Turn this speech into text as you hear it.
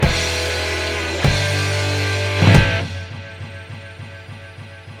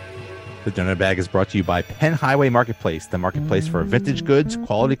The donut bag is brought to you by Penn Highway Marketplace, the marketplace for vintage goods,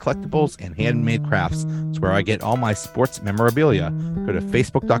 quality collectibles, and handmade crafts. It's where I get all my sports memorabilia. Go to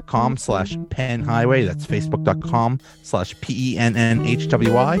facebook.com/Penn Highway. That's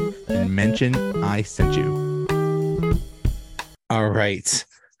facebook.com/PENNHWY and mention I sent you. All right.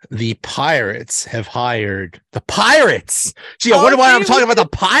 The Pirates have hired the Pirates. Gee, I wonder why I'm talking about the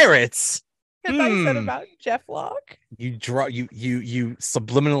Pirates. Because I said about Jeff Locke. You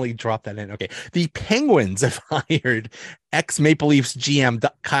subliminally dropped that in. Okay. The Penguins have hired ex-Maple Leafs GM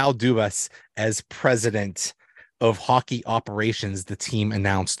Kyle Dubas as president of hockey operations, the team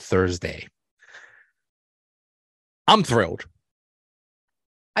announced Thursday. I'm thrilled.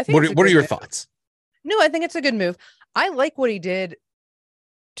 I think what are your thoughts? No, I think it's a good move. I like what he did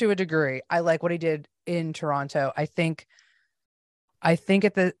to a degree. I like what he did in Toronto. I think at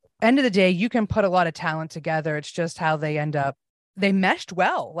the end of the day, you can put a lot of talent together. It's just how they meshed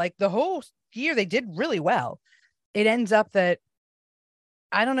well. Like the whole year, they did really well. It ends up that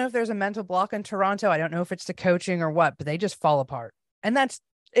I don't know if there's a mental block in Toronto. I don't know if it's the coaching or what, but they just fall apart. And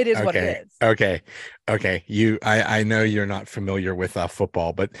it is what it is. Okay. I know you're not familiar with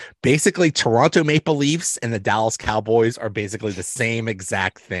football, but basically Toronto Maple Leafs and the Dallas Cowboys are basically the same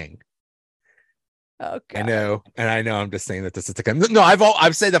exact thing. Okay. I know I'm just saying that this is no,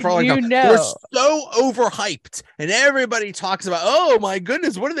 I've said that for a long time. They're so overhyped, and everybody talks about, oh my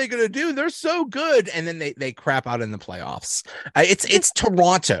goodness, what are they going to do? They're so good, and then they crap out in the playoffs. It's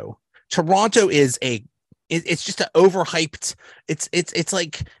Toronto. Toronto is it's just an overhyped. It's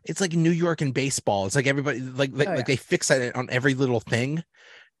like New York in baseball. It's like everybody like they fixate on every little thing,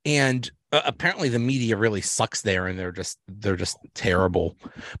 and apparently the media really sucks there, and they're just terrible.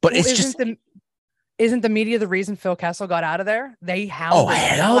 But Isn't the media the reason Phil Kessel got out of there? They hell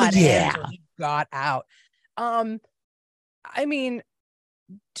yeah, he got out. I mean,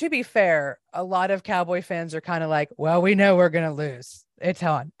 to be fair, a lot of Cowboy fans are kind of like, well, we know we're gonna lose. It's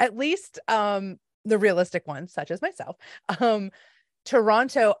on. At least the realistic ones, such as myself.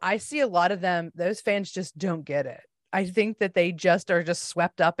 Toronto, I see a lot of them. Those fans just don't get it. I think that they are just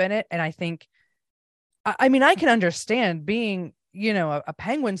swept up in it, and I think, I mean, I can understand being, a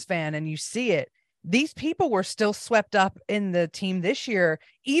Penguins fan, and you see it. These people were still swept up in the team this year,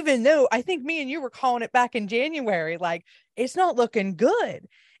 even though I think me and you were calling it back in January. Like, it's not looking good.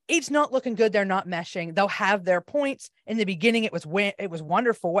 It's not looking good. They're not meshing. They'll have their points. In the beginning, it was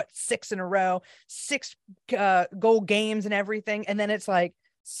wonderful. 6 in a row, 6 goal games and everything. And then it's like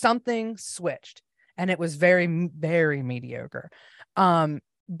something switched, and it was very, very mediocre.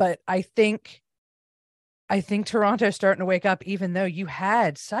 But I think Toronto's starting to wake up, even though you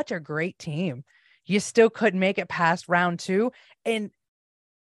had such a great team. You still couldn't make it past round 2, and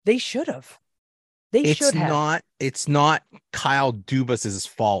they should have. It's not Kyle Dubas's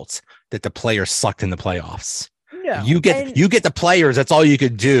fault that the players sucked in the playoffs. No, you get the players. That's all you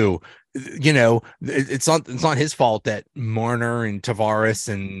could do. It's not his fault that Marner and Tavares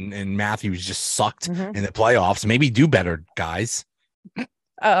and Matthews just sucked in the playoffs. Maybe do better, guys.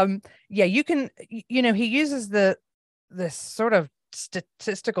 Yeah, you can. He uses this sort of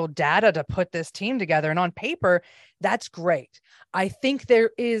statistical data to put this team together, and on paper that's great. I think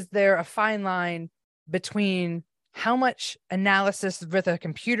there a fine line between how much analysis with a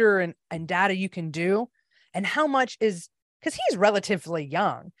computer and data you can do, and how much is, because he's relatively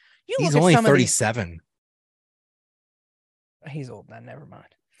young. He's only 37. He's old then, never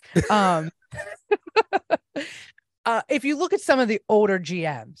mind. If you look at some of the older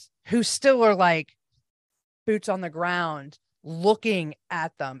GMs who still are like boots on the ground looking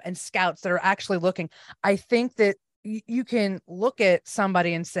at them, and scouts that are actually looking, I think that you can look at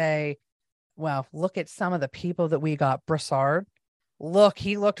somebody and say, well, look at some of the people that we got. Brassard, look,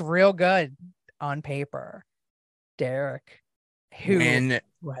 he looked real good on paper. Derek, who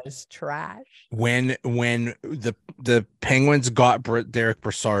was trash. When the Penguins got Derek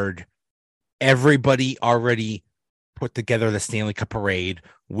Brassard, everybody already put together the Stanley Cup parade.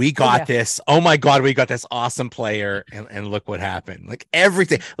 We got this. Oh my God, we got this awesome player, and look what happened. Like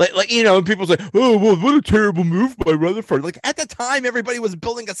everything, like people say, oh well, what a terrible move by Rutherford. Like at the time, everybody was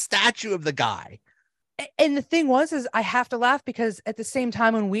building a statue of the guy. And the thing is I have to laugh because at the same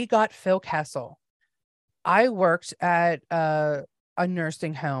time when we got Phil Kessel, I worked at a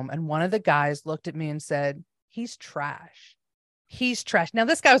nursing home, and one of the guys looked at me and said, "He's trash. He's trash." Now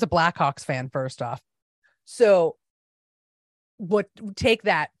this guy was a Blackhawks fan, first off, so. Take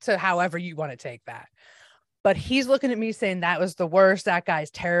that to however you want to take that. But he's looking at me saying that was the worst. That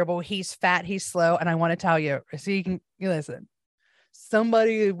guy's terrible. He's fat. He's slow. And I want to tell you, so you listen,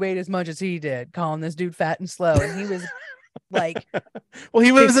 somebody who weighed as much as he did, calling this dude fat and slow. And like, well,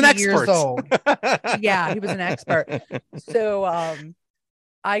 he was an expert. Years old. Yeah, he was an expert. So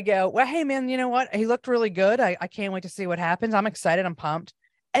I go, well, hey man, you know what? He looked really good. I can't wait to see what happens. I'm excited. I'm pumped.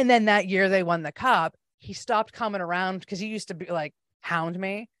 And then that year they won the cup. He stopped coming around because he used to be like hound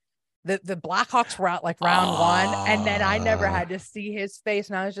me. The Blackhawks were out like round one, and then I never had to see his face,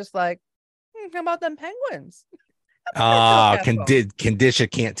 and I was just like, how about them Penguins? Condition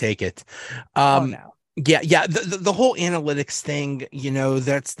can't take it. Oh no. Yeah. The whole analytics thing,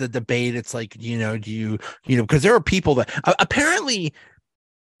 that's the debate. It's like, do you because there are people that apparently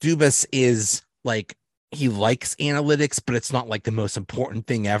Dubas is like, he likes analytics, but it's not like the most important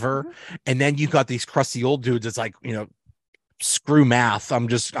thing ever. Mm-hmm. And then you got these crusty old dudes. It's like, screw math. I'm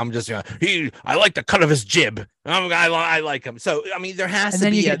just I like the cut of his jib. I like him. So, I mean, there has to be.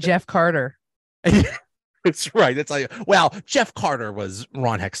 And then you get Jeff Carter. That's right. That's like, well, Jeff Carter was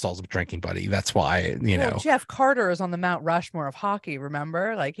Ron Hextall's drinking buddy. That's why, Jeff Carter is on the Mount Rushmore of hockey.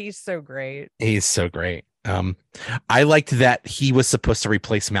 Remember? Like, he's so great. He's so great. I liked that he was supposed to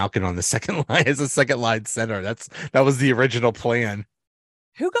replace Malkin on the second line as a second line center. That was the original plan.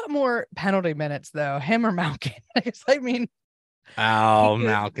 Who got more penalty minutes though, him or Malkin? I mean,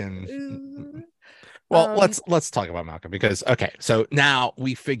 Malkin. Well, let's talk about Malkin because so now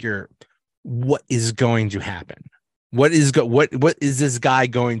we figure what is going to happen. What is this guy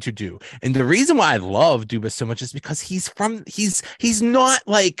going to do? And the reason why I love Dubas so much is because he's not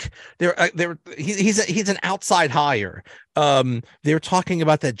like he's an outside hire. They're talking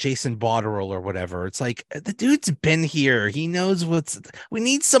about that Jason Botterill or whatever. It's like the dude's been here. He knows we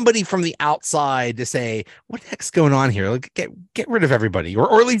need somebody from the outside to say, what the heck's going on here? Like, get rid of everybody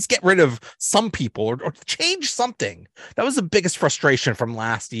or at least get rid of some people or change something. That was the biggest frustration from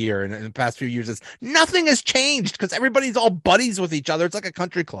last year and in the past few years is nothing has changed because everybody's all buddies with each other. It's like a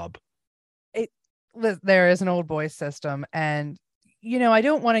country club. There is an old boys system. And, I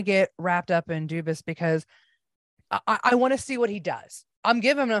don't want to get wrapped up in Dubas because I want to see what he does. I'm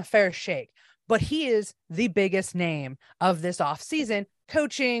giving him a fair shake, but he is the biggest name of this offseason,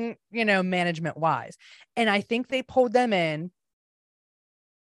 coaching, management wise. And I think they pulled them in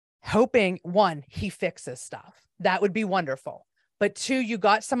hoping, one, he fixes stuff. That would be wonderful. But two, you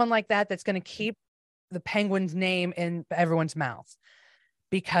got someone like that's going to keep the Penguins' name in everyone's mouths.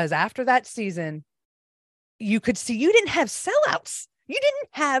 Because after that season, you could see you didn't have sellouts. You didn't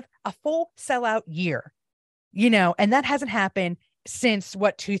have a full sellout year. And that hasn't happened since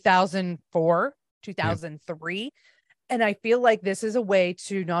 2004, 2003. Yeah. And I feel like this is a way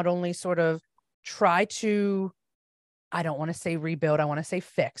to not only sort of try to, I don't want to say rebuild, I want to say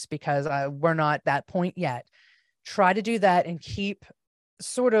fix because we're not at that point yet. Try to do that and keep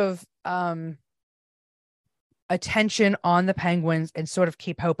sort of attention on the Penguins and sort of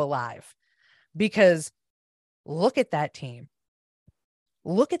keep hope alive. Because look at that team.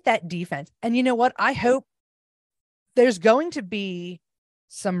 Look at that defense. And you know what? I hope there's going to be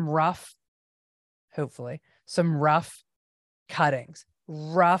hopefully some rough cuttings,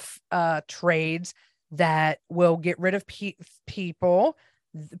 rough trades that will get rid of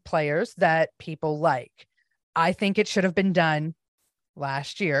players that people like. I think it should have been done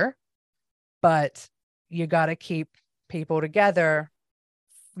last year, but you got to keep people together,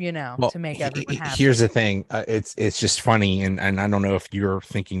 to make everyone happy. Here's the thing. It's just funny. And I don't know if you're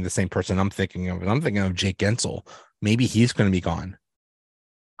thinking the same person I'm thinking of. I'm thinking of Jake Gensel. Maybe he's going to be gone.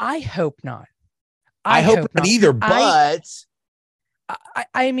 I hope not. I hope not either, but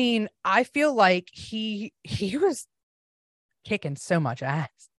I mean, I feel like he was kicking so much ass.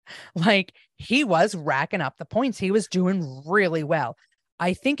 Like he was racking up the points. He was doing really well.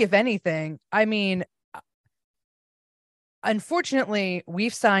 I think if anything, I mean, unfortunately,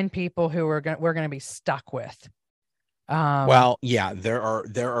 we've signed people who we're going to be stuck with. Well, yeah, there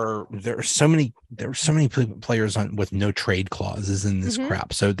are so many players with no trade clauses in this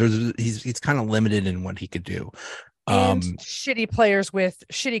crap. So he's kind of limited in what he could do. And shitty players with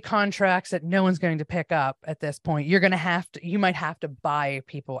shitty contracts that no one's going to pick up at this point. You might have to buy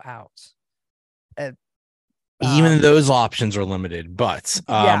people out. Even those options are limited, but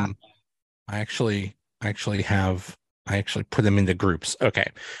yeah. I actually put them into groups. Okay.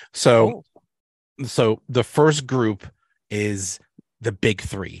 So the first group is the big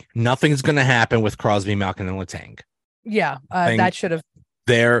three. Nothing's going to happen with Crosby, Malkin, and Letang. Yeah. That should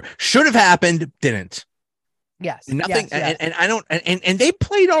have happened. Didn't. Yes. Nothing, yes. and I don't, and they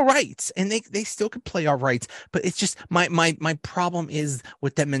played all right, and they still could play all right. But it's just my problem is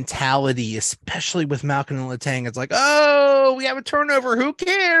with that mentality, especially with Malkin and Letang. It's like, oh, we have a turnover. Who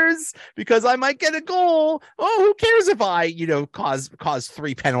cares? Because I might get a goal. Oh, who cares if I, cause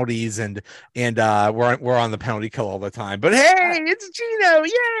 3 penalties and we're on the penalty kill all the time. But hey, it's Gino,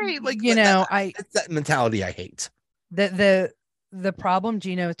 yay! Like it's that mentality I hate. The problem,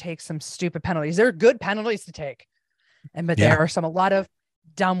 Gino takes some stupid penalties. There are good penalties to take, but there are a lot of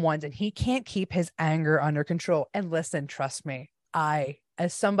dumb ones, and he can't keep his anger under control. And listen, trust me, I,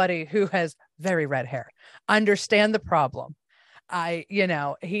 as somebody who has very red hair, understand the problem.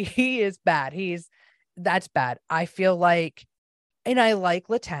 He is bad. That's bad. I feel like, and I like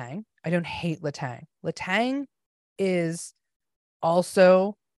Letang. I don't hate Letang. Letang is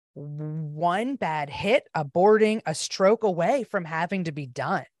also one bad hit, a boarding, a stroke away from having to be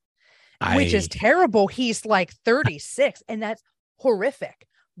done, which is terrible. He's like 36, and that's horrific,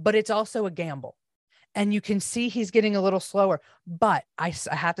 but it's also a gamble. And you can see he's getting a little slower. But I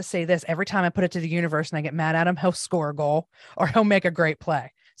have to say this, every time I put it to the universe and I get mad at him, he'll score a goal or he'll make a great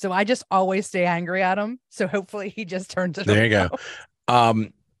play. So I just always stay angry at him. So hopefully he just turns it around. There you go.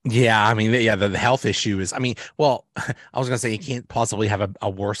 Yeah, I mean, the health issue is, I mean, well, I was gonna say he can't possibly have a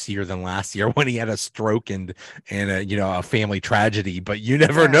worse year than last year when he had a stroke and a family tragedy, but you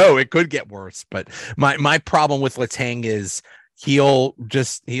never know, it could get worse. But my problem with Letang is he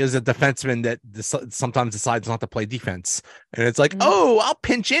is a defenseman that sometimes decides not to play defense, and it's like, oh, I'll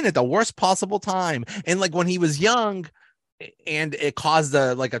pinch in at the worst possible time. And like when he was young, and it caused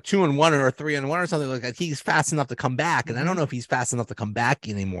a 2-1 or a 3-1 or something like that, he's fast enough to come back. And I don't know if he's fast enough to come back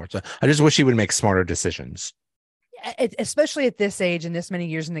anymore. So I just wish he would make smarter decisions. Especially at this age and this many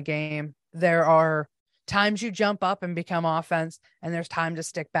years in the game, there are times you jump up and become offense, and there's time to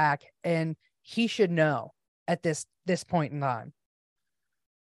stick back. And he should know at this point in time.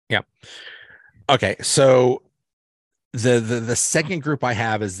 Yeah. Okay. So the second group I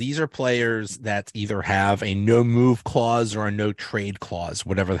have is these are players that either have a no move clause or a no trade clause,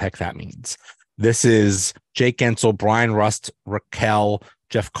 whatever the heck that means. This is Jake Gensel, Brian Rust, Raquel,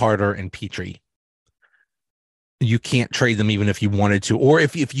 Jeff Carter, and Petrie. You can't trade them even if you wanted to, or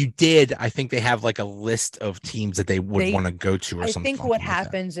if you did, I think they have like a list of teams that they would want to go to or something. I think what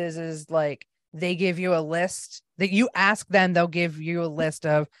happens is like they give you a list that you ask them, they'll give you a list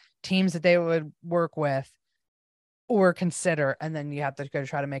of teams that they would work with or consider, and then you have to go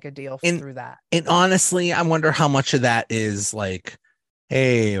try to make a deal through that. And honestly, I wonder how much of that is like,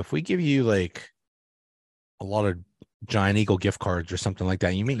 hey, if we give you like a lot of Giant Eagle gift cards or something like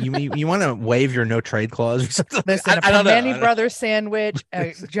that, you want to waive your no trade clause or something? Listen, I don't know. Manny Brothers sandwich,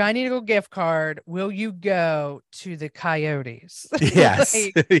 a Giant Eagle gift card. Will you go to the Coyotes? Yes.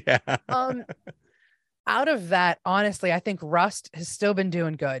 Yeah. Out of that, honestly, I think Rust has still been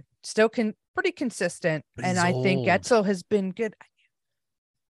doing good. Still pretty consistent. And I think Gensel has been good.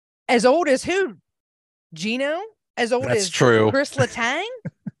 As old as who? Gino? As old as true. Chris Letang?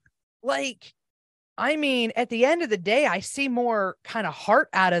 I mean, at the end of the day, I see more kind of heart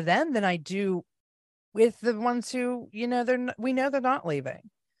out of them than I do with the ones who, we know they're not leaving.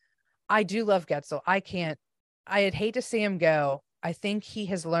 I do love Gensel. I'd hate to see him go. I think he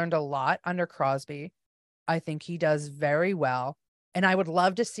has learned a lot under Crosby. I think he does very well. And I would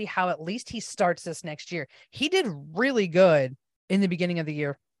love to see how at least he starts this next year. He did really good in the beginning of the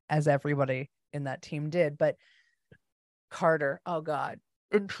year, as everybody in that team did. But Carter, oh God,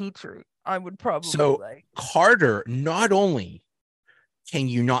 and Petrie, I would probably Carter, not only can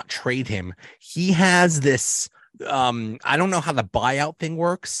you not trade him, he has this I don't know how the buyout thing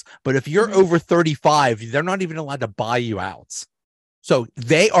works, but if you're over 35, they're not even allowed to buy you out. So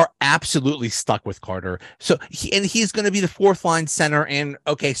they are absolutely stuck with Carter. So he's going to be the fourth line center. And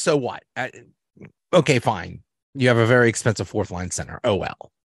okay, so what? Okay, fine. You have a very expensive fourth line center. Oh,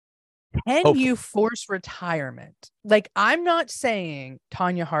 well. Can you force retirement? Like, I'm not saying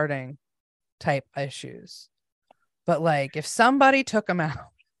Tanya Harding type issues, but like if somebody took him out,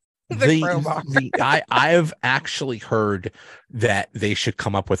 I've actually heard that they should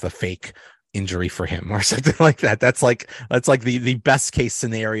come up with a fake injury for him or something like that. That's like the best case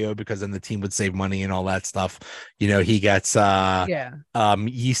scenario, because then the team would save money and all that stuff. He gets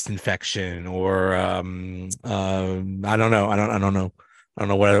yeast infection or I don't know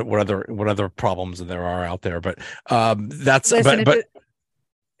what other problems there are out there, but that's listen, but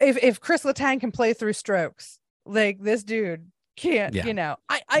if Chris Letang can play through strokes, like this dude can't.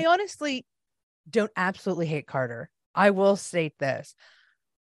 I honestly don't absolutely hate Carter. I will state this.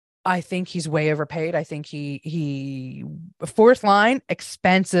 I think he's way overpaid. I think he fourth line,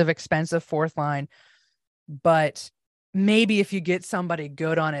 expensive fourth line. but maybe if you get somebody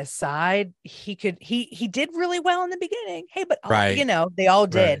good on his side, he did really well in the beginning. Hey, but Right. they all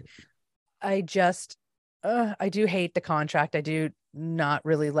did. Right. I do hate the contract. I do not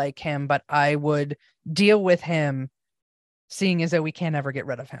really like him, but I would deal with him, seeing as though we can't ever get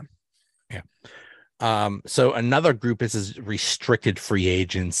rid of him. Yeah. So another group is restricted free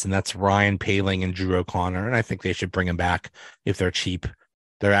agents, and that's Ryan Paling and Drew O'Connor. And I think they should bring them back if they're cheap.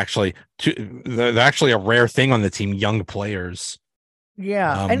 They're actually a rare thing on the team, young players.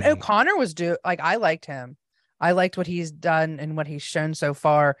 Yeah. And O'Connor was I liked him. I liked what he's done and what he's shown so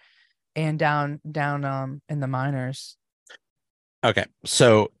far and down in the minors. Okay.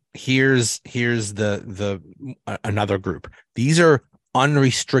 So here's the another group. These are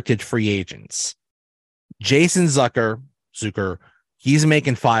unrestricted free agents. Jason Zucker, he's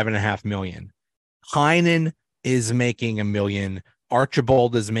making $5.5 million. Heinen is making $1 million.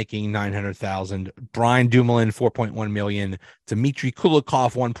 Archibald is making $900,000. Brian Dumoulin, $4.1 million. Dmitry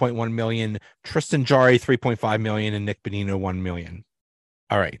Kulikov, $1.1 million. Tristan Jarry, $3.5 million, and Nick Bonino, $1 million.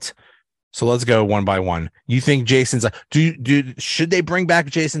 All right. So let's go one by one. You think Jason's should they bring back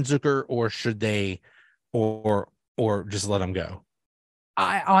Jason Zucker, or should they or just let him go?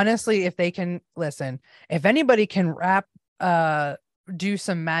 I honestly, if they can listen, if anybody can do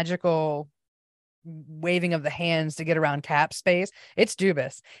some magical waving of the hands to get around cap space, it's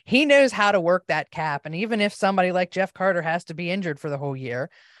Dubas. He knows how to work that cap. And even if somebody like Jeff Carter has to be injured for the whole year,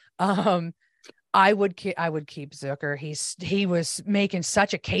 I would keep Zucker. He was making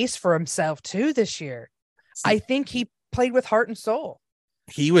such a case for himself too this year. I think he played with heart and soul.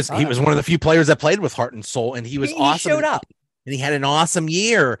 He was one of the few players that played with heart and soul, and he was awesome. He showed up. And he had an awesome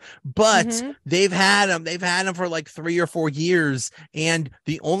year, but they've had him for like 3 or 4 years. And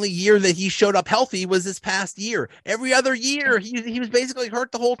the only year that he showed up healthy was this past year. Every other year, he was basically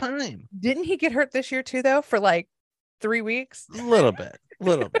hurt the whole time. Didn't he get hurt this year too, though, for like 3 weeks? A little bit.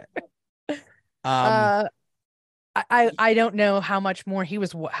 I don't know how much more he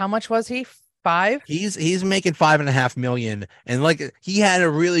was. How much was he? 5? He's making $5.5 million. And like, he had a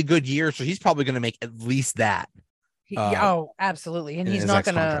really good year. So he's probably going to make at least that. Absolutely. And he's not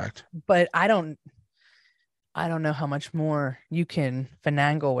gonna, but I don't know how much more you can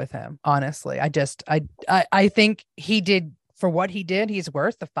finagle with him. Honestly, I think he did for what he did. He's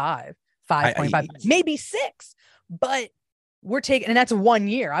worth the 5.5, maybe 6, but we're taking, and that's 1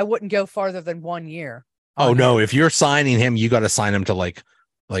 year. I wouldn't go farther than 1 year. Oh no. If you're signing him, you got to sign him to like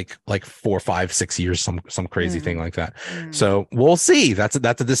 4, 5, 6 years, some crazy thing like that. So we'll see. That's a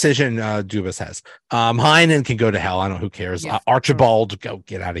decision Dubas has. Heinen can go to hell. I don't know, who cares. Yeah. Archibald, go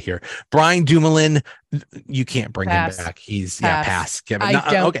get out of here. Brian Dumoulin, you can't bring him back. He's pass.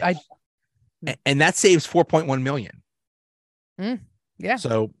 Okay. And that saves $4.1 million. Yeah.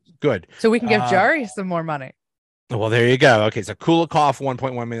 So good. So we can give Jari some more money. Well, there you go. Okay, so Kulikov,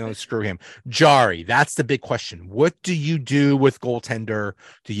 $1.1 million. Screw him. Jari, that's the big question. What do you do with goaltender?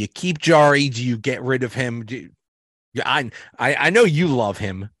 Do you keep Jari? Do you get rid of him? I know you love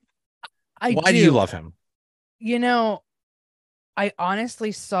him. Why do you love him? I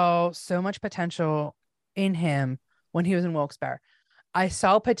honestly saw so much potential in him when he was in Wilkes-Barre. I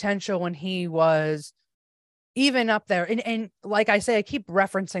saw potential when he was even up there. And like I say, I keep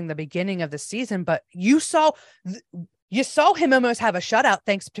referencing the beginning of the season, but you saw him almost have a shutout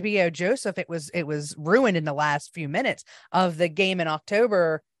thanks to P.O. Joseph. It was ruined in the last few minutes of the game in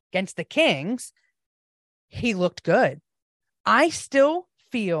October against the Kings. He looked good. I still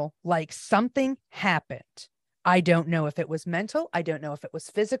feel like something happened. I don't know if it was mental. I don't know if it was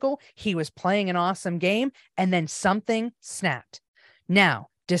physical. He was playing an awesome game, and then something snapped. Now,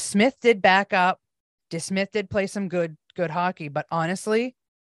 DeSmith did back up. DeSmith did play some good hockey, but honestly,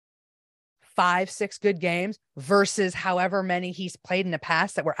 5, 6 good games versus however many he's played in the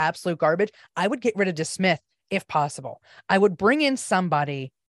past that were absolute garbage. I would get rid of DeSmith if possible. I would bring in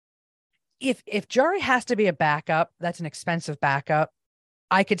somebody. If Jari has to be a backup, that's an expensive backup.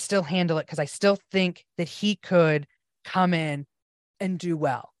 I could still handle it because I still think that he could come in and do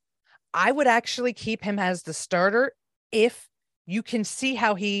well. I would actually keep him as the starter if you can see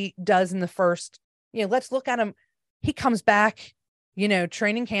how he does in the first. Let's look at him. He comes back,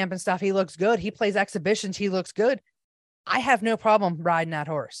 training camp and stuff. He looks good. He plays exhibitions. He looks good. I have no problem riding that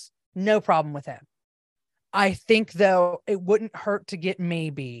horse. No problem with him. I think, though, it wouldn't hurt to get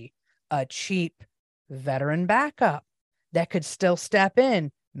maybe a cheap veteran backup that could still step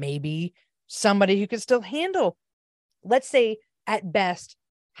in. Maybe somebody who could still handle, let's say, at best,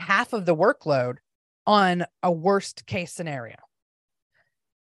 half of the workload on a worst case scenario.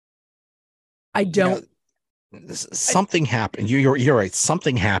 I don't something happened. You're right.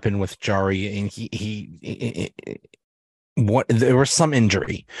 Something happened with Jari, and he what there was some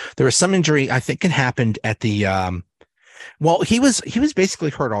injury. There was some injury. I think it happened at the well, he was basically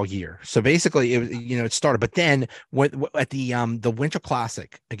hurt all year. So basically, it started. But then at the Winter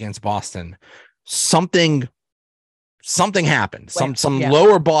Classic against Boston, something happened. Some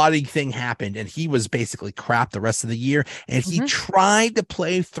lower body thing happened, and he was basically crap the rest of the year. And he tried to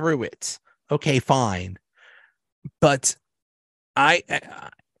play through it. Okay, fine. But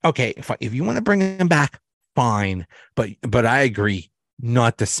okay, if you want to bring him back, fine. But I agree,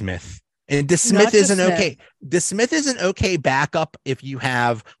 not DeSmith. And DeSmith isn't okay. DeSmith is an okay backup if you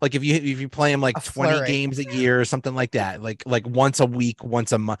have if you play him like 20 games a year or something like that, like once a week,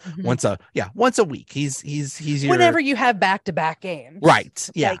 once a month, once a week. He's your, whenever you have back-to-back games, right?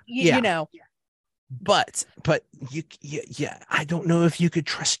 Yeah, you know. But I don't know if you could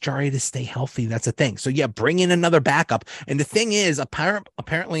trust Jari to stay healthy. That's a thing. So yeah, bring in another backup. And the thing is,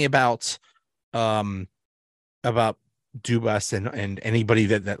 apparently about Dubas and anybody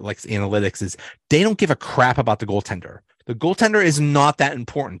that likes analytics is they don't give a crap about the goaltender. The goaltender is not that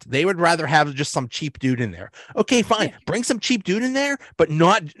important. They would rather have just some cheap dude in there. Okay, fine. Yeah. Bring some cheap dude in there, but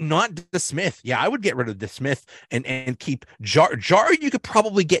not DeSmith. Yeah, I would get rid of DeSmith and keep Jari. You could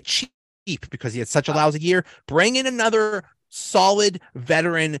probably get cheap because he had such a lousy year. Bring in another solid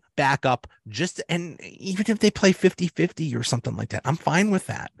veteran backup, and even if they play 50-50 or something like that, I'm fine with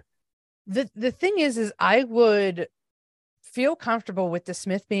that. The thing is I would feel comfortable with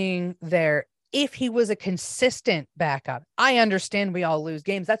DeSmith being there if he was a consistent backup. I understand we all lose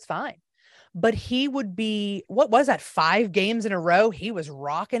games. That's fine. But he would be, what was that, 5 games in a row? He was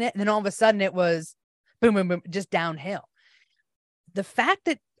rocking it. And then all of a sudden it was boom, boom, boom, just downhill. The fact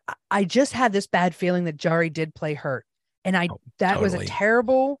that I just had this bad feeling that Jari did play hurt. And that was a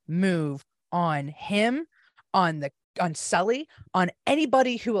terrible move on him, on Sully, on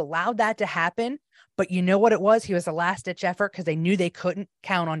anybody who allowed that to happen. But you know what it was? He was a last-ditch effort because they knew they couldn't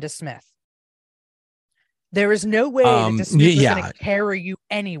count on DeSmith. There is no way that DeSmith was going to carry you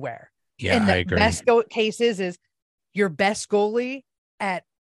anywhere. Yeah, and the I agree. Best case is your best goalie at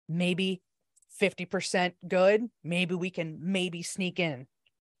maybe 50% good. Maybe we can sneak in.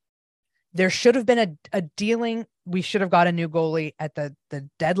 There should have been a dealing. We should have got a new goalie at the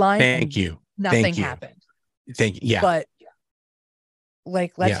deadline. Thank you. Nothing happened. Thank you. Yeah. But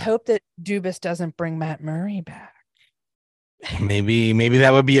let's hope that Dubas doesn't bring Matt Murray back. Maybe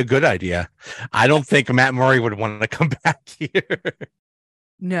that would be a good idea. I don't think Matt Murray would want to come back here.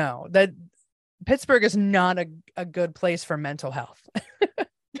 No, that Pittsburgh is not a good place for mental health.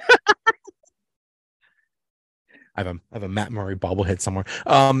 I have a Matt Murray bobblehead somewhere.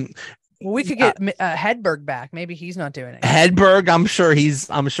 Well, we could get Hedberg back. Maybe he's not doing it. Hedberg, I'm sure he's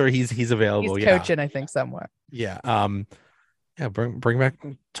available. He's coaching, I think, somewhere. Yeah. Yeah. Bring back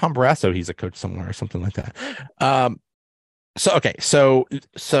Tom Barrasso. He's a coach somewhere or something like that.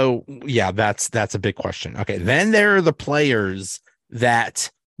 So yeah, that's a big question. Okay. Then there are the players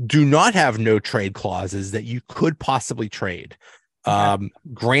that do not have no trade clauses that you could possibly trade.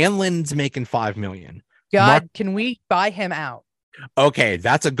 Granlund's making $5 million. Can we buy him out? Okay,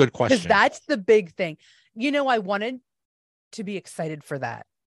 that's a good question. Because that's the big thing. I wanted to be excited for that.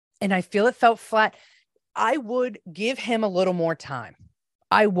 And I feel it felt flat. I would give him a little more time.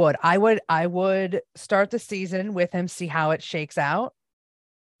 I would start the season with him, see how it shakes out.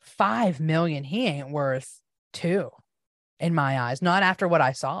 $5 million. He ain't worth $2 million in my eyes. Not after what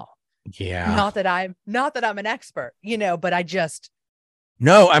I saw. Yeah. Not that I'm an expert, but I just.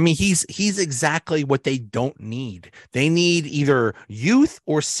 No, I mean, he's exactly what they don't need. They need either youth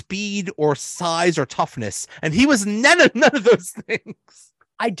or speed or size or toughness. And he was none of those things.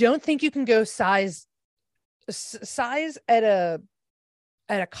 I don't think you can go size at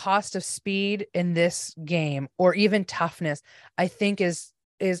a cost of speed in this game, or even toughness. I think is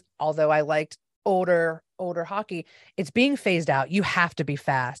although I liked older hockey, it's being phased out. You have to be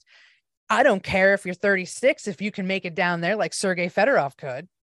fast. I don't care if you're 36, if you can make it down there like Sergei Fedorov could,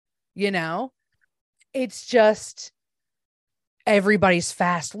 it's just everybody's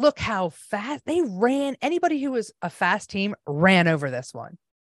fast. Look how fast they ran. Anybody who was a fast team ran over this one.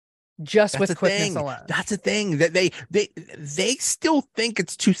 Just with quickness alone. That's the thing that they still think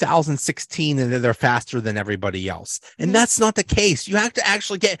it's 2016 and that they're faster than everybody else. And that's not the case. You have to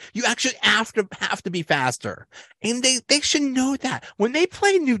actually have to be faster. And they should know that. When they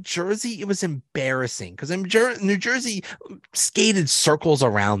played New Jersey, it was embarrassing because New Jersey skated circles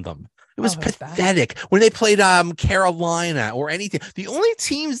around them. It was pathetic. When they played Carolina or anything, the only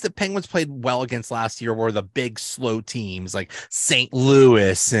teams the Penguins played well against last year were the big slow teams like St.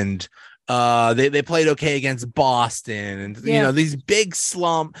 Louis and They played okay against Boston, and these big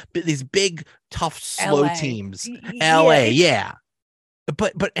tough slow LA. teams. LA, yeah.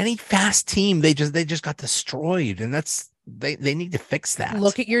 But any fast team, they just got destroyed, and they need to fix that.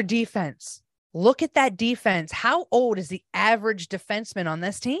 Look at your defense. Look at that defense. How old is the average defenseman on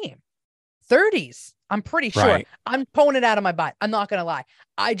this team? 30s. I'm pretty sure. Right. I'm pulling it out of my butt. I'm not going to lie.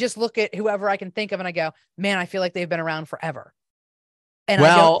 I just look at whoever I can think of and I go, man, I feel like they've been around forever. And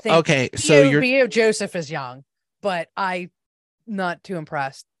I don't think Theo Joseph is young, but I'm not too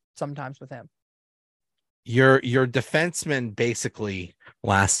impressed sometimes with him. Your defensemen basically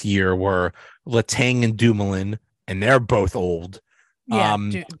last year were Letang and Dumoulin, and they're both old. Yeah,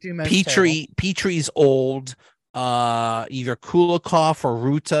 Petry's old. Either Kulikov or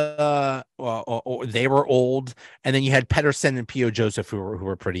Ruta, or they were old, and then you had Pedersen and P.O. Joseph who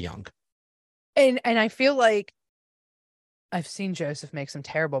were pretty young. And I feel like I've seen Joseph make some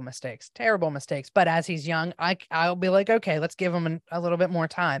terrible mistakes, but as he's young, I'll be like, okay, let's give him a little bit more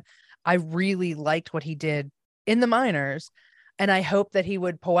time. I really liked what he did in the minors, and I hope that he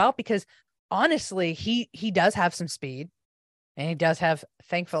would pull out, because honestly, he does have some speed, and he does have,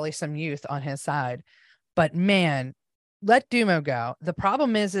 thankfully, some youth on his side. But man, let Dumo go. The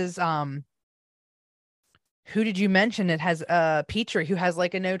problem is who did you mention? It has Petry, who has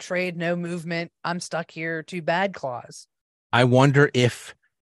like a no trade, no movement, I'm stuck here, too bad clause. I wonder if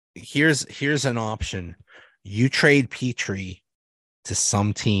here's an option. You trade Petry to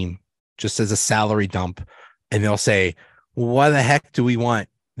some team just as a salary dump, and they'll say, "Why the heck do we want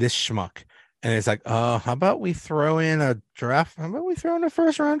this schmuck?" And it's like, how about we throw in a draft? How about we throw in a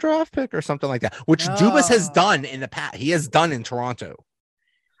first round draft pick or something like that? Which Dubas has done in the past. He has done in Toronto.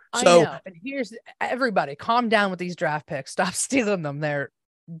 So, I know. And here's everybody, calm down with these draft picks. Stop stealing them there,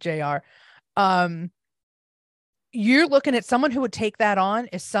 JR. You're looking at someone who would take that on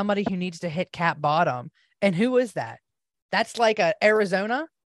is somebody who needs to hit cap bottom. And who is that? That's like a Arizona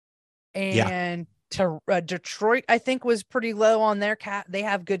and to Detroit, I think, was pretty low on their cap. They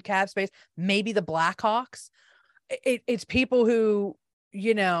have good cap space. Maybe the Blackhawks. It's people who,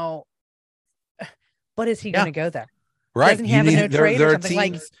 but is he going to go there? Right. Doesn't he have a no trade or something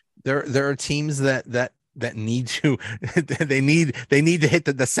like? There are teams that need to they need to hit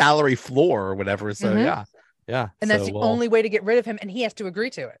the salary floor or whatever. So yeah. And that's the only way to get rid of him, and he has to agree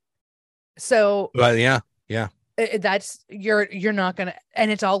to it. So, but yeah. That's you're not gonna, and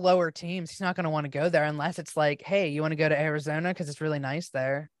it's all lower teams. He's not gonna want to go there unless it's like, hey, you want to go to Arizona because it's really nice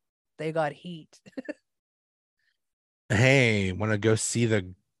there. They got heat. Hey, want to go see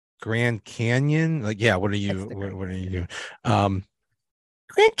the Grand Canyon? Like, yeah. What are you doing? Grand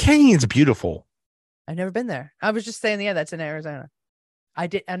Canyon's beautiful. I've never been there. I was just saying, that's in Arizona. I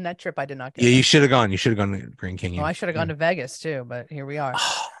did on that trip. I did not go. Yeah, you should have gone. You should have gone to Grand Canyon. Oh, I should have gone to Vegas too, but here we are.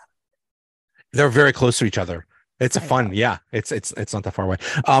 They're very close to each other. It's fun. Yeah. It's not that far away.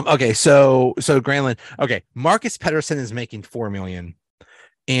 Okay. So Granlund. Okay. Marcus Pedersen is making $4 million,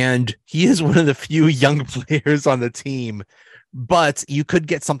 and he is one of the few young players on the team, but you could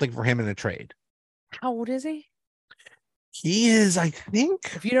get something for him in a trade. How old is he? He is, I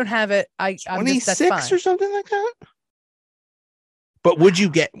think, if you don't have it, I'm 26 or something like that. But would you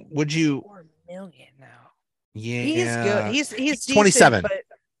 $4 million now? Yeah. He's good. He's 27. Decent,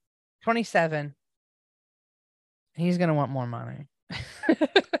 but 27. He's gonna want more money.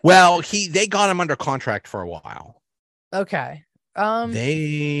 Well, they got him under contract for a while. Okay.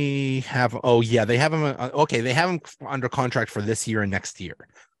 They have him. Okay, they have him under contract for this year and next year.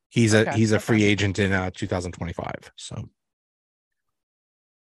 He's a free agent in 2025. So,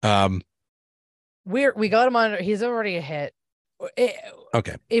 we got him under. He's already a hit.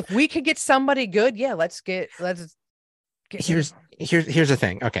 Okay. If we could get somebody good, let's get. Here's the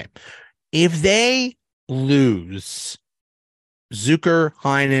thing. Okay, if they lose Zucker,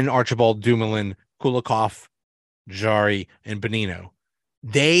 Heinen, Archibald, Dumoulin, Kulikov, Jari, and Bonino,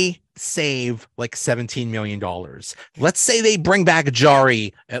 they save like $17 million. Let's say they bring back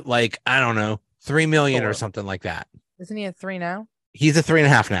Jari at like, I don't know, $3 million or something like that. Isn't he at 3 now? He's at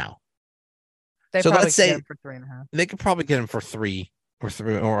 3.5 now. So let's say for 3.5. They could probably get him for 3 or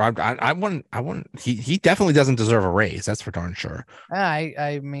 3, or I wouldn't. He definitely doesn't deserve a raise. That's for darn sure.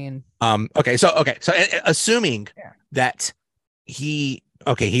 I mean, okay. So assuming that he's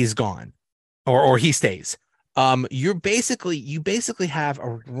gone or he stays, you basically have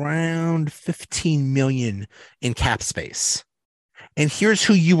around 15 million in cap space. And here's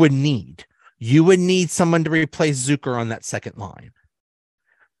who you would need. You would need someone to replace Zucker on that second line.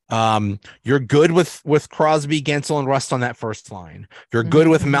 You're good with Crosby, Gensel, and Rust on that first line. You're good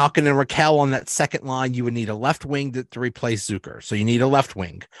with Malkin and Raquel on that second line. You would need a left wing to replace Zucker. So you need a left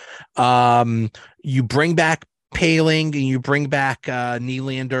wing. You bring back Paling and you bring back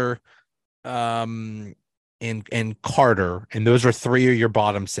Nylander and Carter, and those are three of your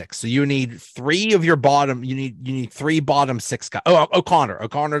bottom six. So you need three of your bottom. You need three bottom six guys. Oh,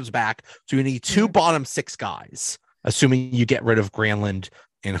 O'Connor's back. So you need two bottom six guys, assuming you get rid of Granlund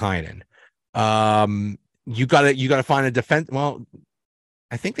and Heinen. You gotta find a defense. Well,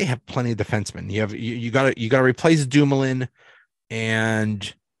 I think they have plenty of defensemen. You gotta replace Dumoulin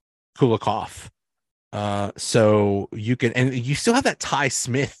and Kulikov. So you can, and you still have that Ty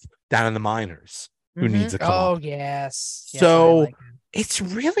Smith down in the minors who needs a come up. Oh yes. So it's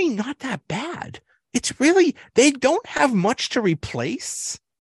really not that bad. It's really, they don't have much to replace,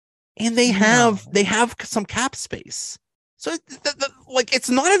 and they have some cap space. So like, it's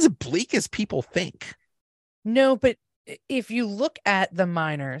not as bleak as people think. No, but if you look at the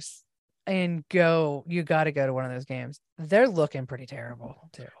minors and you got to go to one of those games, they're looking pretty terrible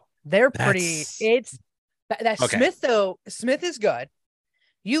too. They're pretty. It's that okay. Smith though. Smith is good.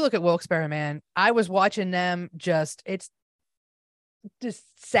 You look at Wilkes-Barre, man. I was watching them. It's just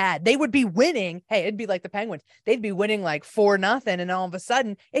sad. They would be winning. Hey, it'd be like the Penguins. They'd be winning like 4-0, and all of a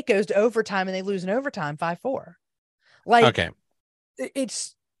sudden it goes to overtime, and they lose in overtime 5-4. Like, okay,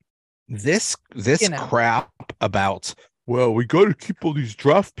 it's this crap about, well, we got to keep all these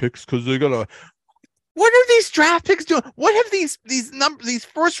draft picks because they're gonna. What are these draft picks doing? What have these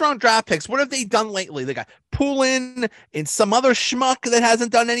first round draft picks? What have they done lately? They got Poulin and some other schmuck that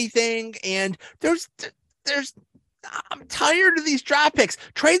hasn't done anything. And I'm tired of these draft picks.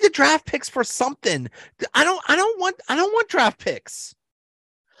 Trade the draft picks for something. I don't want draft picks.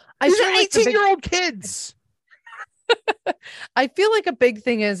 These are 18-year-old kids. I feel like a big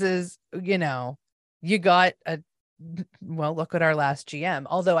thing is, you got look at our last GM,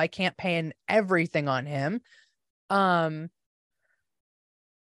 although I can't pin everything on him.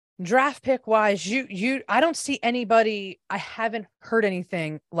 Draft pick wise, I don't see anybody. I haven't heard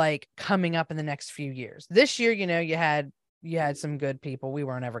anything like coming up in the next few years. This year, you had some good people we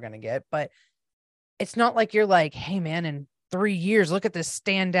weren't ever going to get, but it's not like you're like, hey man, in 3 years, look at this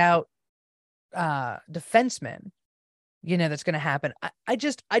standout defenseman. That's going to happen. I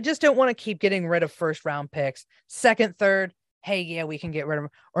just don't want to keep getting rid of first round picks, second, third. Hey, yeah, we can get rid of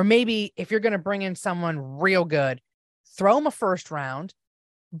them. Or maybe if you're going to bring in someone real good, throw them a first round,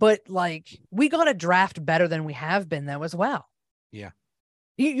 but like, we got to draft better than we have been though as well. Yeah.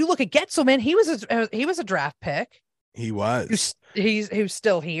 You look at Getzelman. He was a draft pick. He was. Who's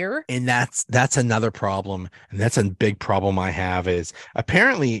still here. And that's another problem. And that's a big problem I have is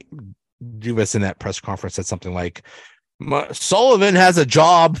apparently Dubas in that press conference said something like, Sullivan has a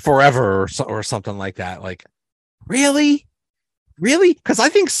job forever or something like that. Like, really? Because I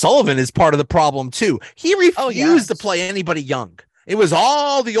think Sullivan is part of the problem too. He refused to play anybody young. It was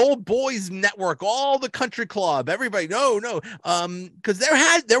all the old boys network, all the country club, everybody. No. Because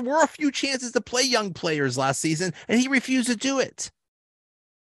there were a few chances to play young players last season, and he refused to do it.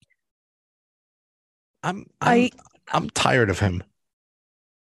 I'm tired of him.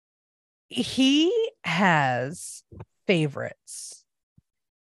 He has favorites,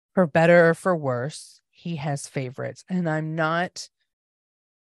 for better or for worse. He has favorites, and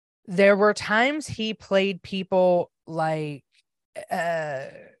there were times he played people like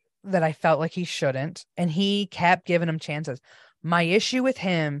that I felt like he shouldn't, and he kept giving them chances. My issue with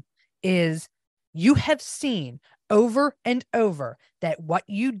him is you have seen over and over that what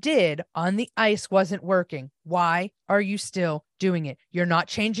you did on the ice wasn't working. Why are you still doing it? You're not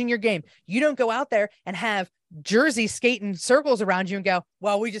changing your game. You don't go out there and have Jersey skating circles around you and go,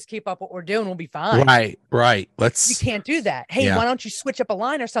 well, we just keep up what we're doing. We'll be fine. Right. You can't do that. Hey, why don't you switch up a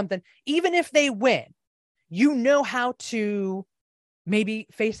line or something? Even if they win, how to maybe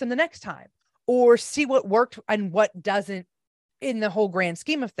face them the next time or see what worked and what doesn't in the whole grand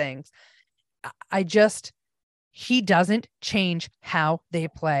scheme of things. He doesn't change how they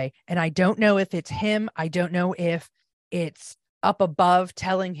play. And I don't know if it's him. I don't know if it's up above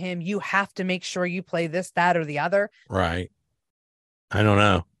telling him you have to make sure you play this, that, or the other. Right. I don't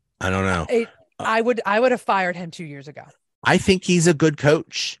know. I would have fired him 2 years ago. I think he's a good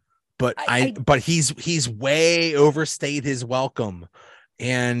coach, but but he's way overstayed his welcome,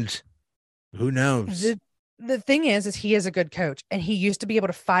 and who knows? The thing is he is a good coach, and he used to be able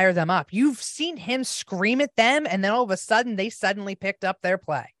to fire them up. You've seen him scream at them, and then all of a sudden they suddenly picked up their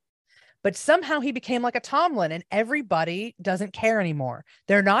play. But somehow he became like a Tomlin, and everybody doesn't care anymore.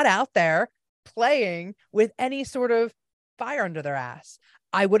 They're not out there playing with any sort of fire under their ass.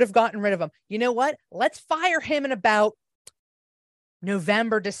 I would have gotten rid of him. You know what? Let's fire him in about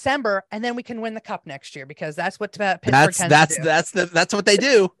November, December, and then we can win the cup next year, because that's what Pittsburgh tends to do. That's what they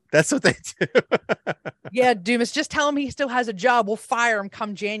do. That's what they do. Yeah, Dubas, just tell him he still has a job. We'll fire him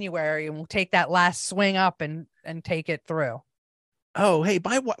come January, and we'll take that last swing up and take it through. Oh, hey,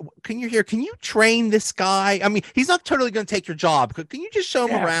 can you train this guy? I mean, he's not totally going to take your job. Can you just show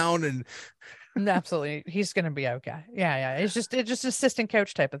him around? And absolutely, he's going to be okay. Yeah. It's just assistant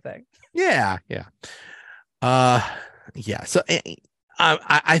coach type of thing. Yeah. So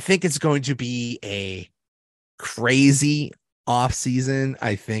I think it's going to be a crazy off season.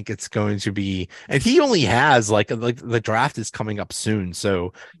 I think it's going to be, and he only has like the draft is coming up soon,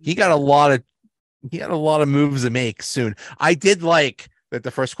 so he got a lot of moves to make soon. I did like that. The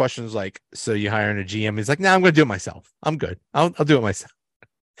first question was like, "So you hiring a GM?" He's like, "No, I'm going to do it myself. I'm good. I'll do it myself."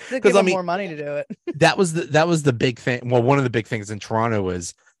 Because more money to do it. that was the big thing. Well, one of the big things in Toronto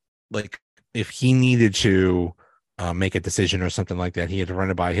was like, if he needed to make a decision or something like that, he had to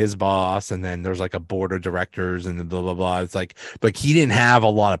run it by his boss, and then there's like a board of directors and blah blah blah. It's like, but he didn't have a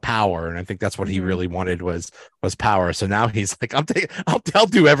lot of power, and I think that's what he really wanted was power. So now he's like, I'll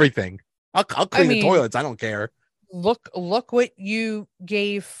do everything. I'll clean the toilets. I don't care. Look what you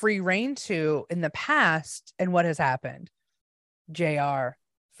gave free reign to in the past, and what has happened. JR,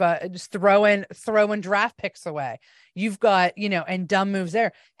 just throwing draft picks away. You've got, and dumb moves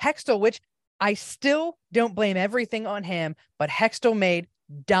there. Hextall, which I still don't blame everything on him, but Hextall made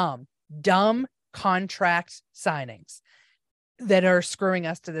dumb contract signings that are screwing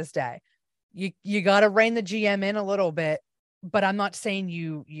us to this day. You got to rein the GM in a little bit, but I'm not saying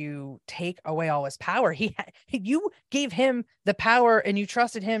you take away all his power. You gave him the power, and you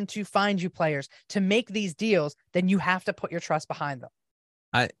trusted him to find you players to make these deals. Then you have to put your trust behind them.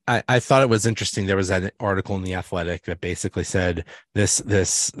 I thought it was interesting. There was that article in The Athletic that basically said this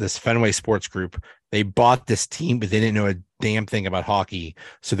Fenway Sports Group, they bought this team, but they didn't know a damn thing about hockey.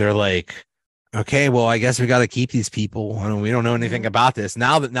 So they're like, okay, well, I guess we got to keep these people. We don't know anything about this.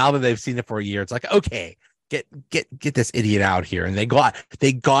 Now that they've seen it for a year, it's like, okay, get this idiot out here. And they got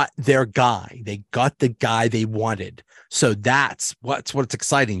their guy. They got the guy they wanted. So that's what's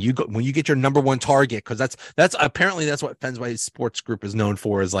exciting. When you get your number one target, because that's apparently that's what Fenway Sports Group is known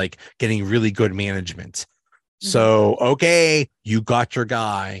for, is like getting really good management. So, okay, you got your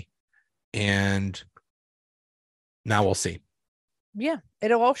guy, and now we'll see. Yeah,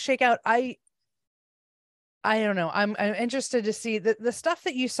 it'll all shake out. I don't know. I'm interested to see the stuff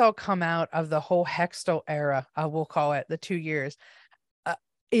that you saw come out of the whole Hextall era. We'll call it the 2 years.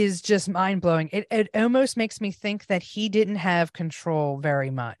 Is just mind blowing. It almost makes me think that he didn't have control very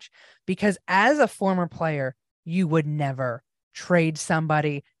much, because as a former player, you would never trade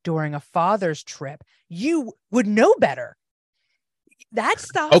somebody during a father's trip. You would know better. That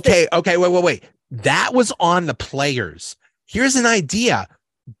stuff. Okay. Wait. That was on the players. Here's an idea.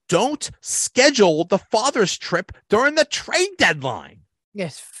 Don't schedule the father's trip during the trade deadline.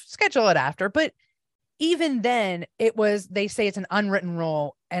 Yes, schedule it after. But even then, they say it's an unwritten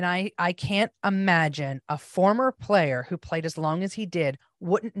rule. And I can't imagine a former player who played as long as he did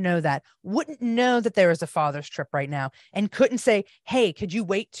wouldn't know that there was a father's trip right now, and couldn't say, hey, could you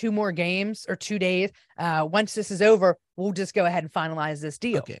wait 2 more games or 2 days? Once this is over, we'll just go ahead and finalize this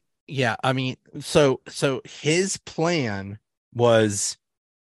deal. Okay. Yeah. I mean, so his plan was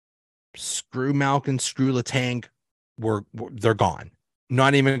screw Malkin, screw Letang, they're gone.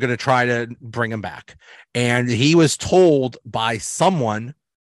 Not even going to try to bring him back. And he was told by someone,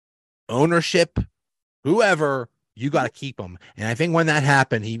 ownership, whoever, you got to keep him. And I think when that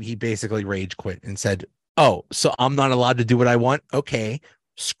happened, he basically rage quit and said, oh, so I'm not allowed to do what I want? Okay,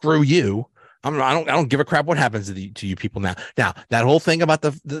 screw you. I don't give a crap what happens to you people now. Now, that whole thing about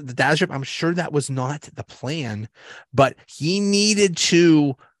the data strip, I'm sure that was not the plan, but he needed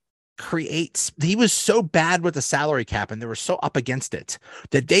to he was so bad with the salary cap, and they were so up against it,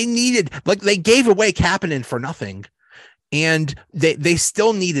 that they needed, like, they gave away Kapanen for nothing, and they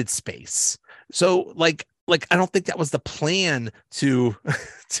still needed space. So like I don't think that was the plan to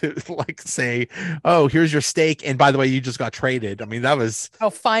like say, oh, here's your stake, and by the way, you just got traded. I mean, that was, I'll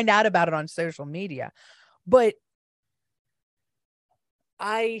find out about it on social media. But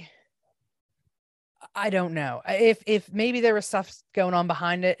I don't know if maybe there was stuff going on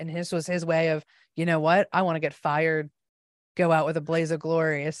behind it, and his was his way of, you know what, I want to get fired, go out with a blaze of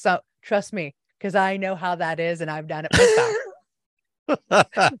glory. So trust me, because I know how that is, and I've done it myself.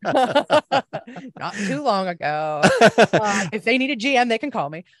 Not too long ago. If they need a GM, they can call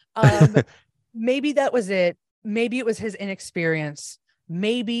me. Maybe that was it. Maybe it was his inexperience.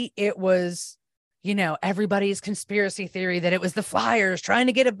 Maybe it was everybody's conspiracy theory that it was the Flyers trying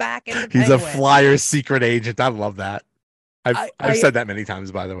to get it back into He's Penguins. a Flyers secret agent. I love that. I've said that many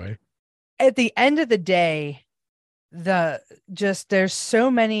times, by the way. At the end of the day, there's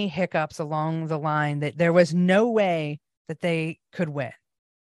so many hiccups along the line that there was no way that they could win.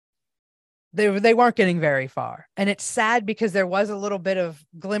 They weren't getting very far. And it's sad because there was a little bit of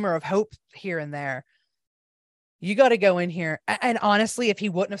glimmer of hope here and there. You got to go in here. And honestly, if he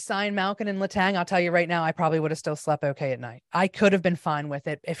wouldn't have signed Malkin and Letang, I'll tell you right now, I probably would have still slept okay at night. I could have been fine with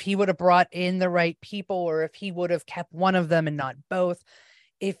it if he would have brought in the right people, or if he would have kept one of them and not both.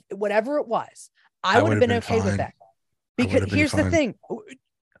 If whatever it was, I would have been okay with that. Because here's the thing.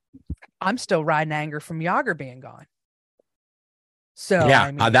 I'm still riding anger from Jágr being gone. So yeah,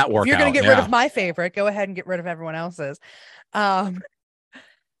 that worked. If you're going to get rid of my favorite, go ahead and get rid of everyone else's.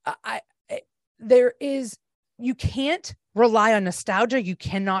 You can't rely on nostalgia. You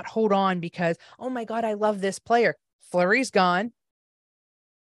cannot hold on because, oh my God, I love this player. Fleury's gone.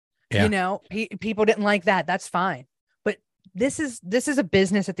 Yeah. People didn't like that. That's fine. But this is a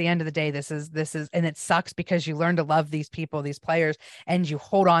business at the end of the day. This is, and it sucks because you learn to love these people, these players, and you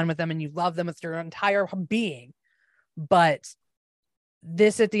hold on with them and you love them with your entire being. But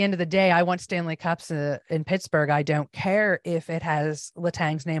this, at the end of the day, I want Stanley Cups in Pittsburgh. I don't care if it has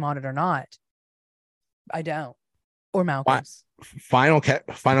Letang's name on it or not. I don't. Or Malcolm's. Final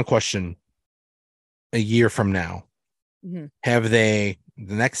question. A year from now, have they,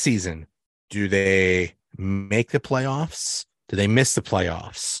 the next season, do they make the playoffs? Do they miss the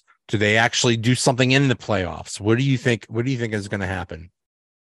playoffs? Do they actually do something in the playoffs? What do you think is going to happen?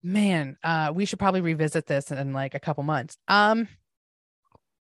 Man, we should probably revisit this in like a couple months.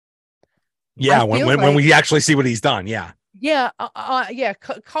 Yeah, when we actually see what he's done. Yeah. Yeah.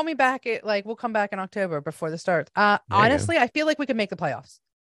 Call me back. We'll come back in October before the start. Honestly, I feel like we could make the playoffs.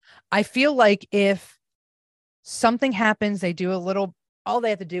 I feel like if something happens, all they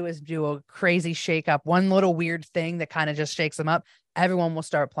have to do is do a crazy shakeup, one little weird thing that kind of just shakes them up. Everyone will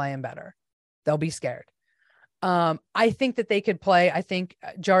start playing better. They'll be scared. I think that they could play. I think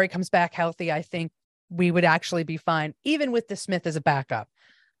Jari comes back healthy. I think we would actually be fine, even with the Smith as a backup,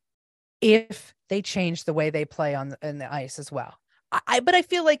 if they change the way they play in the ice as well. But I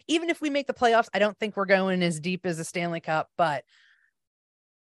feel like even if we make the playoffs, I don't think we're going as deep as the Stanley Cup. But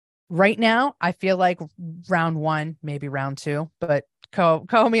right now, I feel like round 1, maybe round 2. But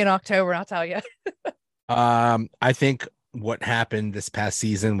call me in October, and I'll tell you. I think what happened this past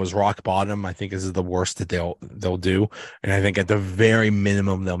season was rock bottom. I think this is the worst that they'll do, and I think at the very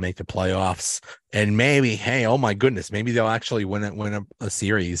minimum they'll make the playoffs, and maybe, hey, oh my goodness, maybe they'll actually win a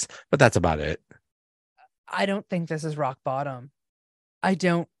series, but that's about it. I don't think this is rock bottom. I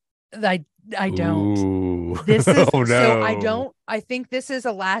don't. Ooh. This is oh, no. So I think this is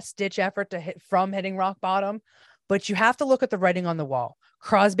a last ditch effort to hitting rock bottom, but you have to look at the writing on the wall.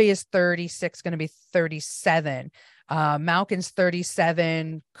 Crosby is 36, going to be 37. Malkin's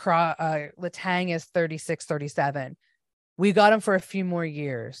 37. Letang is 36, 37. We got him for a few more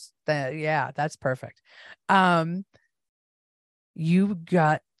years. That's perfect. You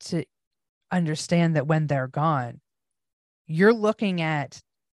got to understand that when they're gone, you're looking at,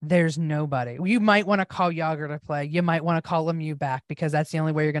 there's nobody. You might want to call Jágr to play. You might want to call Lemieux back because that's the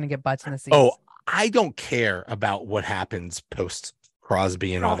only way you're going to get butts in the seats. Oh, I don't care about what happens post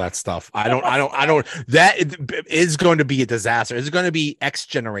Crosby and all that stuff. I don't. That is going to be a disaster. It's going to be X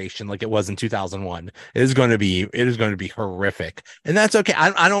generation like it was in 2001. It is going to be horrific, and that's okay.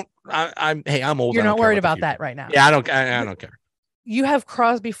 I'm old. You're not worried about that right now. Yeah, I don't care. You have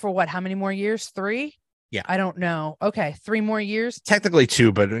Crosby for what? How many more years? 3? Yeah, I don't know. Okay, 3 more years. Technically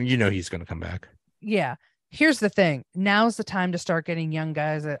 2, but he's going to come back. Yeah. Here's the thing. Now's the time to start getting young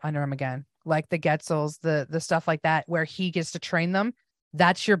guys under him again, like the Getzels, the stuff like that, where he gets to train them.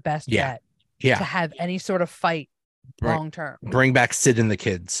 That's your best bet. Yeah. To have any sort of fight long term. Bring back Sid and the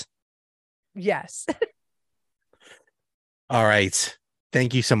kids. Yes. All right.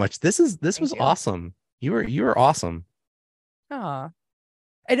 Thank you so much. This was awesome. You were awesome. Aw.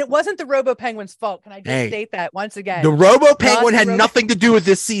 And it wasn't the Robo Penguins' fault. Can I just state that once again? The Robo Penguin had nothing to do with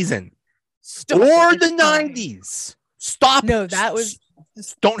this season. Or the 90s. Stop. No, that was.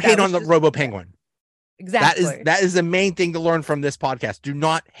 Don't hate on the Robo Penguin. Exactly. That is the main thing to learn from this podcast. Do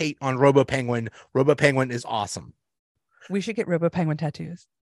not hate on Robo Penguin. Robo Penguin is awesome. We should get Robo Penguin tattoos.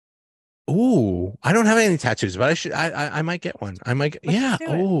 Ooh, I don't have any tattoos, but I should. I might get one. I might. Yeah.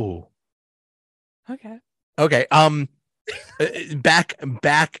 Ooh. Okay. Okay. Back in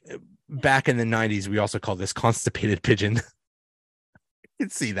the 90s, we also called this constipated pigeon. I can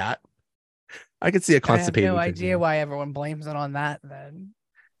see that. I could see a constipated pigeon. I have no idea why everyone blames it on that then.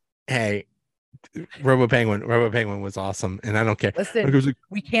 Hey, Robo Penguin was awesome, and I don't care. Listen,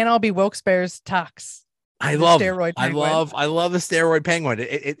 we can't all be Wilkes-Barre's tox. I love the steroid penguin.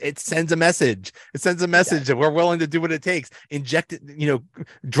 It sends a message. It sends a message that we're willing to do what it takes. Inject,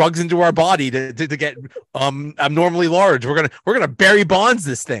 drugs into our body to get abnormally large. We're gonna Barry Bonds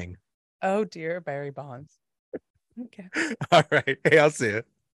this thing. Oh dear, Barry Bonds. Okay. All right. Hey, I'll see you.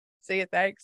 See you. Thanks.